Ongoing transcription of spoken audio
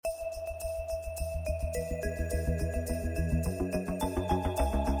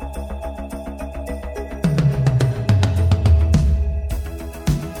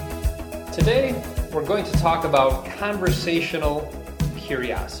going to talk about conversational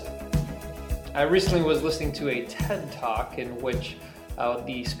curiosity. I recently was listening to a TED Talk in which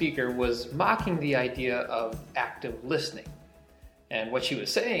the speaker was mocking the idea of active listening. And what she was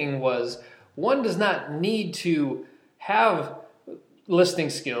saying was, one does not need to have listening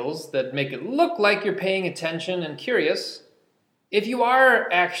skills that make it look like you're paying attention and curious if you are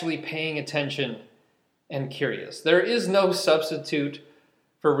actually paying attention and curious. There is no substitute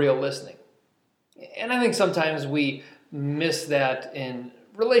for real listening. And I think sometimes we miss that in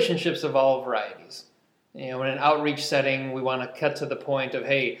relationships of all varieties. In an outreach setting, we want to cut to the point of,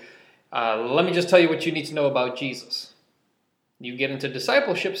 hey, let me just tell you what you need to know about Jesus. You get into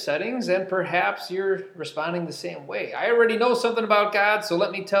discipleship settings, and perhaps you're responding the same way. I already know something about God, so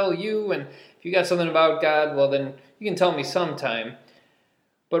let me tell you. And if you got something about God, well, then you can tell me sometime.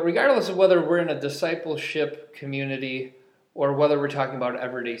 But regardless of whether we're in a discipleship community or whether we're talking about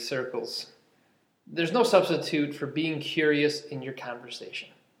everyday circles, there's no substitute for being curious in your conversation.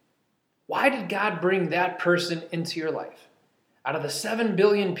 Why did God bring that person into your life? Out of the 7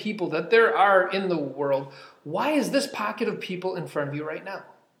 billion people that there are in the world, why is this pocket of people in front of you right now?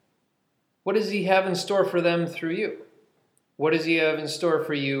 What does He have in store for them through you? What does He have in store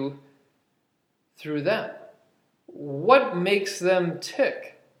for you through them? What makes them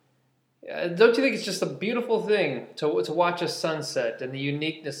tick? Don't you think it's just a beautiful thing to watch a sunset and the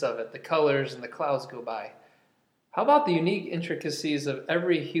uniqueness of it, the colors and the clouds go by? How about the unique intricacies of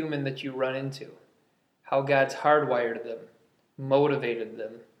every human that you run into? How God's hardwired them, motivated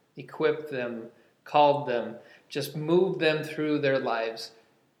them, equipped them, called them, just moved them through their lives.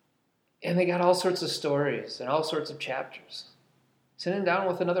 And they got all sorts of stories and all sorts of chapters. Sitting down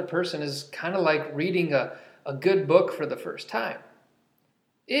with another person is kind of like reading a good book for the first time,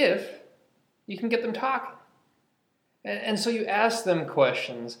 if you can get them talking. And so you ask them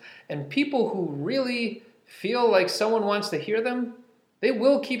questions, and people who really feel like someone wants to hear them, they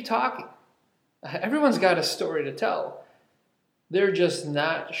will keep talking. Everyone's got a story to tell. They're just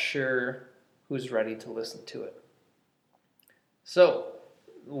not sure who's ready to listen to it. So,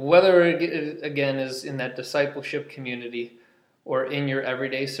 whether it, again, is in that discipleship community or in your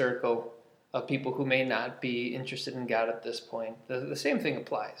everyday circle of people who may not be interested in God at this point, the same thing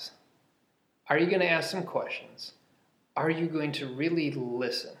applies. Are you going to ask some questions? Are you going to really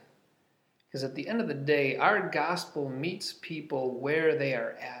listen? Because at the end of the day, our gospel meets people where they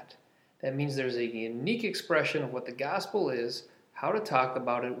are at. That means there's a unique expression of what the gospel is, how to talk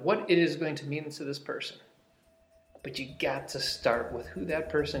about it, what it is going to mean to this person. But you got to start with who that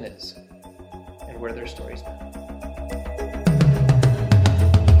person is and where their story's been.